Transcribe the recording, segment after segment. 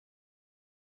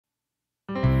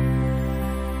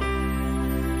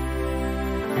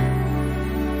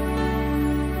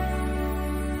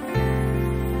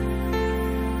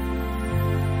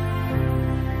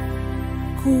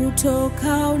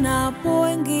Kutoka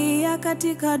unapoingia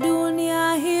katika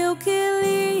dunia hii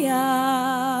ukilia,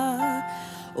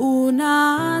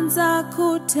 unaanza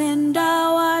kutenda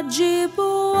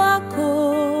wajibu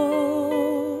wako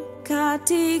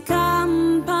katika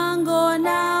mpango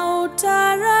na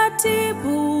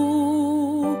utaratibu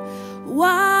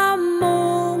wa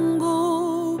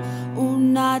Mungu.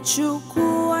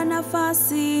 Unachukua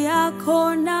nafasi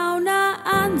yako na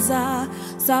unaanza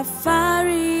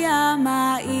safari ya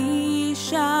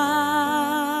maisha.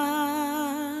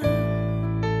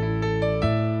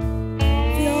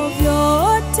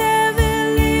 Vyovyote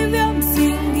vilivyo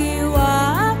msingi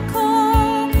wako,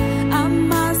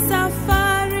 ama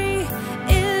safari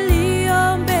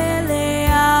iliyo mbele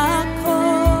yako,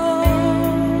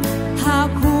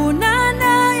 hakuna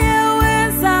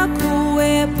anayeweza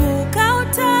kuepuka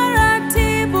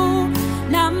utaratibu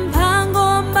na mpango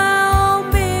ambao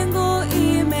Mbingu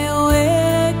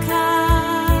imeweka,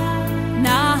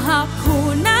 na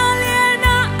hakuna aliye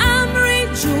na amri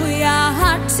juu ya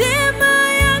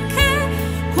hatima yake,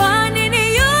 kwani ni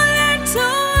yule tu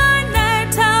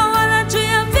anayetawala juu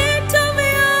ya vitu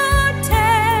vyote,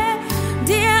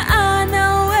 ndiye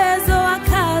ana uwezo wa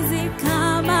kazi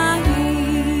kama hii.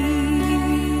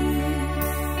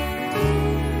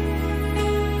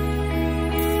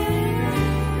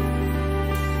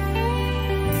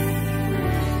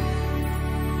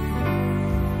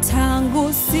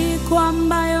 Tangu siku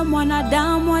ambayo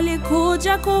mwanadamu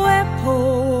alikuja kuwepo,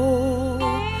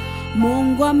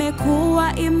 Mungu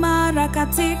amekuwa imara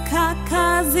katika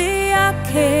kazi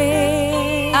yake,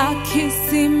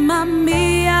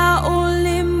 akisimamia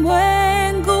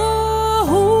ulimwengu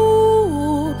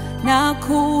huu na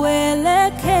kuelekeza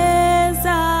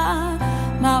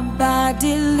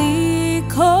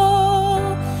mabadiliko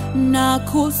na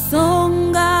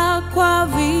kusonga kwa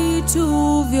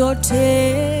vitu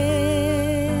vyote.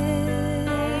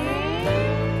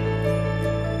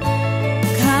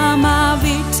 Kama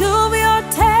vitu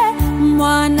vyote,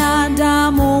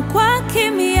 mwanadamu kwa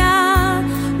kimya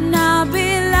na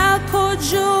bila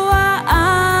kujua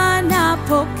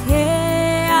anapokea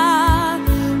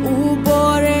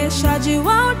uboreshaji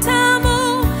wa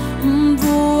utamu,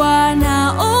 mvua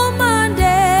na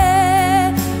umande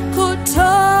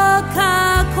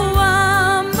kutoka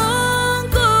kwa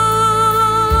Mungu.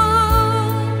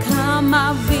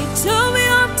 Kama vitu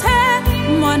vyote,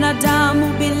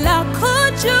 mwanadamu bila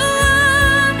kujua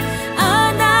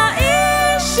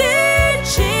anaishi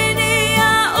chini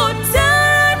ya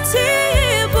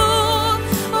utaratibu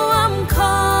wa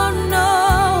mkono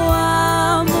wa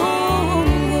Mungu.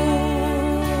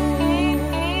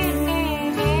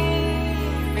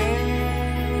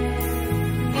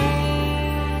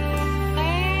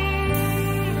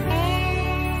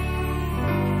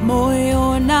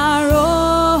 Moyo na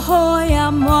roho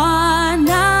ya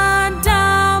mwanadamu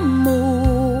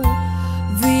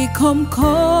viko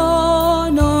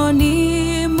mkononi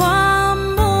mwa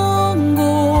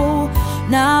Mungu,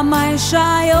 na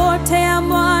maisha yote ya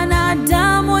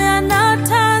mwanadamu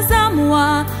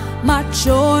yanatazamwa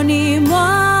machoni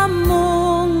mwa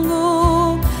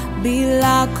Mungu,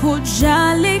 bila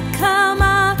kujali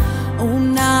kama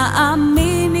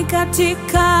unaamini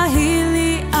katika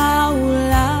hili au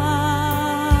la.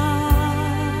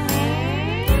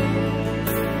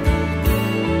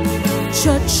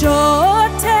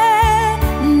 Chochote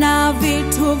na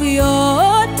vitu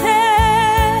vyote